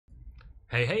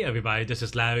Hey everybody, this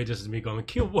is Larry. This is me going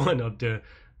Q1 of the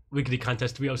weekly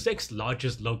contest 306,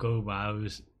 largest local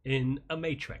WoWs in a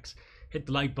matrix. Hit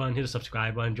the like button, hit the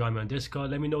subscribe button, join me on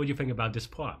Discord, let me know what you think about this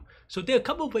problem. So there are a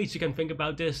couple of ways you can think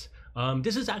about this.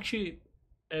 This is actually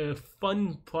a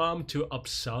fun problem to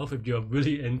upsolve if you're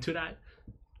really into that.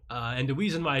 And the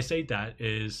reason why I say that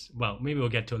is, well, maybe we'll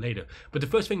get to it later. But the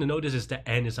first thing to notice is the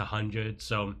n is 100,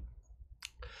 so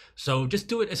just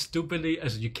do it as stupidly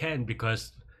as you can,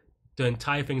 because the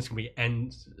entire thing is going to be n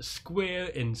square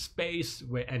in space,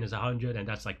 where n is 100, and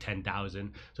that's like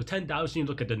 10,000. So 10,000, you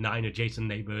look at the 9 adjacent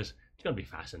neighbors, it's going to be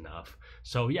fast enough.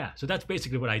 So yeah, so that's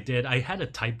basically what I did. I had a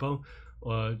typo,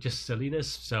 or just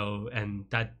silliness, and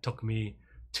that took me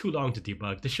too long to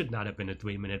debug. This should not have been a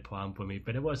 3-minute problem for me,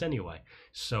 but it was anyway.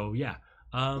 So yeah,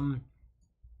 and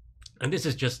this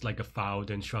is just like a filed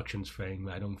instructions thing.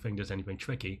 I don't think there's anything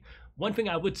tricky. One thing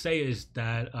I would say is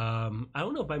that I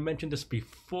don't know if I mentioned this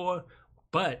before,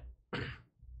 but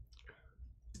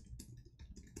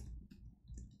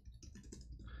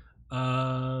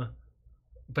I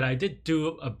did do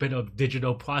a bit of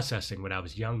digital processing when I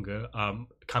was younger,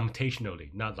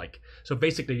 computationally, not like, so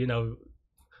basically, you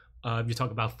talk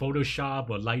about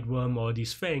Photoshop or Lightroom, or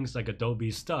these things like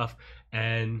Adobe stuff,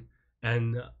 and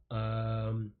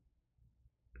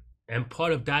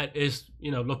part of that is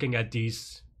looking at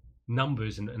these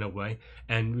numbers in a way.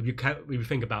 And if you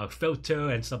think about a filter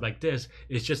and stuff like this,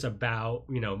 it's just about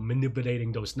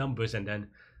manipulating those numbers and then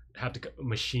have the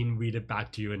machine read it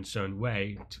back to you in a certain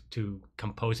way to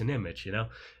compose an image.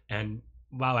 And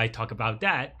while I talk about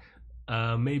that,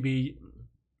 maybe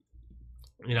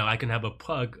I can have a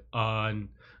plug on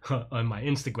my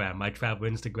Instagram, my travel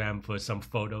Instagram, for some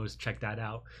photos. Check that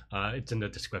out. It's in the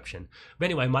description. But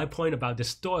anyway, my point about this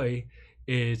story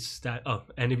is that,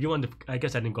 and if you want to, I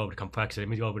guess I didn't go over the complexity. Let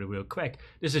me go over it real quick.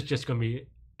 This is just going to be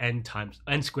n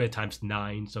squared times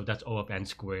 9, so that's O of n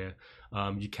squared.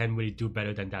 You can't really do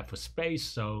better than that for space,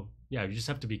 so yeah, you just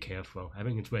have to be careful. I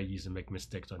think it's very easy to make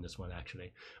mistakes on this one,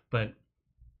 actually. But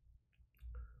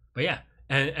yeah.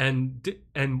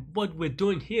 And what we're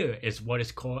doing here is what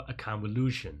is called a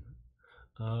convolution.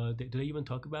 Did I even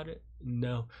talk about it?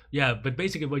 No. Yeah, but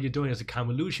basically what you're doing is a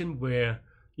convolution where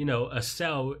a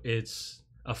cell is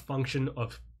a function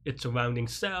of its surrounding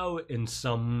cell in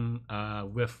some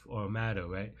width or matter,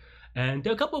 right? And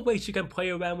there are a couple of ways you can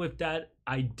play around with that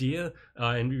idea,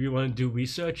 and if you want to do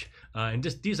research, and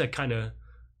these are kind of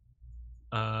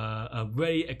a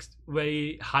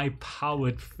very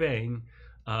high-powered thing,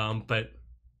 but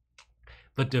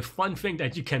the fun thing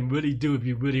that you can really do if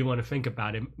you really want to think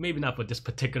about it, maybe not for this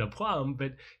particular problem,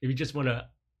 but if you just want to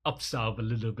upsolve a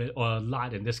little bit, or a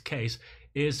lot in this case,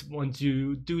 is once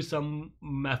you do some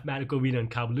mathematical reading and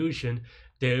convolution,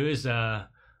 there is a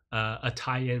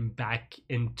tie-in back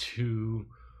into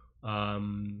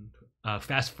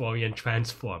fast Fourier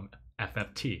transform,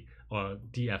 FFT or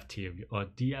DFT or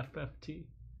DFFT,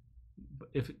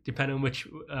 if depending on which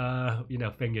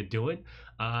thing you're doing,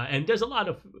 and there's a lot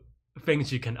of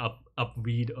things you can up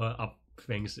read or up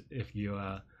things if you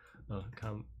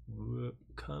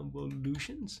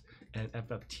convolutions and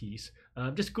FFTs.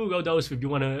 Just Google those if you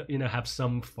want to have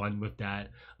some fun with that.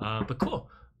 But cool.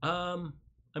 I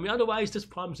mean, otherwise this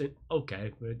problem's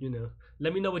okay, but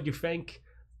let me know what you think,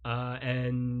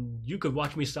 and you could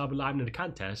watch me solve it live in the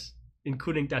contest,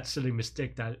 including that silly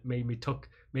mistake that made me took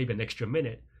maybe an extra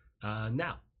minute.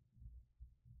 Now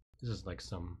this is like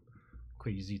some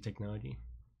crazy technology.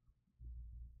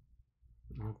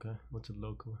 Okay, what's a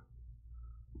local?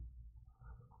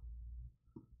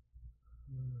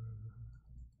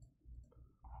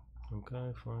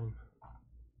 Okay, fine.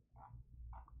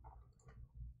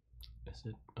 Is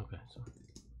it? Okay, so.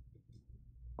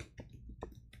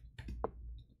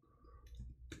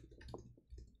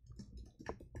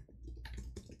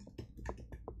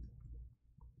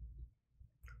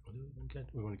 What do we want to get?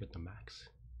 We want to get the max.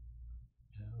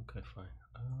 Yeah, okay, fine.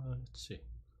 Let's see.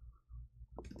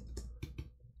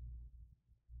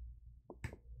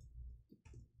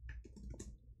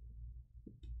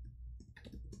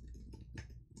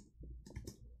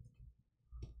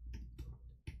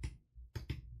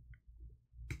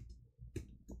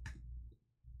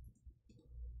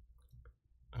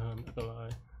 Bye.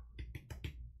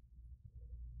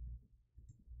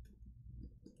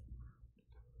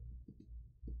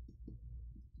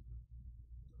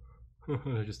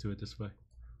 I'll just do it this way.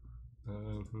 Wait,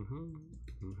 what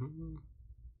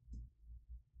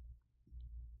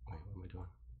am I doing?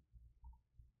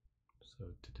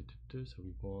 So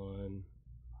we won.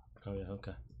 Oh yeah,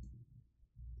 okay.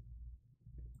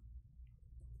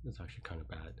 That's actually kind of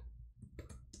bad.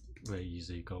 Very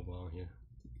easy go wrong here.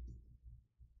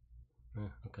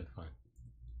 Okay, fine.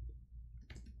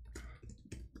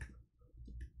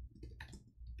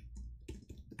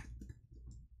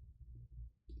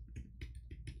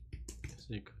 Is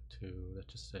equal to,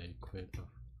 let's just say, quid of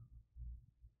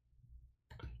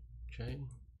j.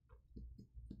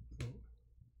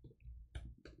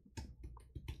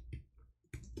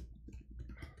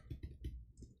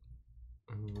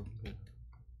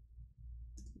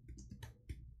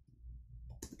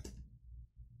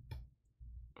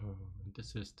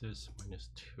 This is this minus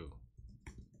 2.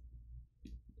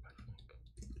 I think.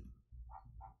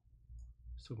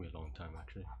 This took me a long time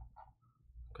actually.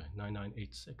 Okay,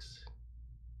 9986.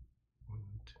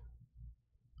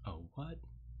 Oh, what?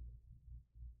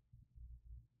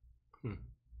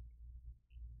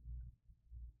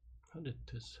 How did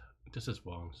this? This is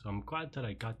wrong. So I'm glad that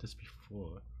I got this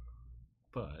before,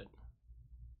 but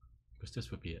because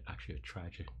this would be actually a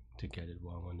tragic to get it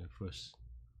wrong on the first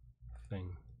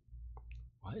thing.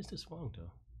 Why is this wrong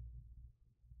though?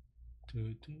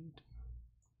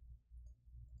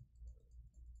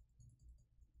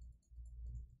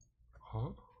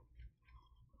 Huh?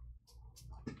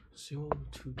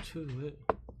 022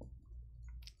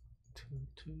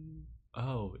 22.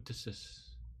 Oh, this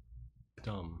is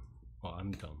dumb. Oh,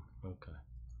 I'm dumb. Okay.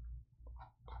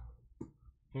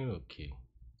 Okay.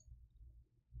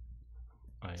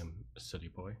 I am a silly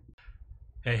boy.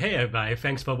 Hey everybody,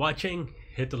 thanks for watching.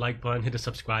 Hit the like button, hit the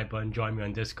subscribe button, join me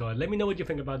on Discord. Let me know what you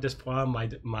think about this problem,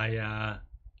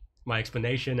 my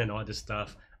explanation and all this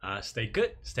stuff. Stay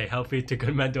good, stay healthy, to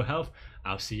good mental health.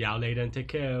 I'll see y'all later and take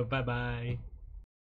care. Bye bye.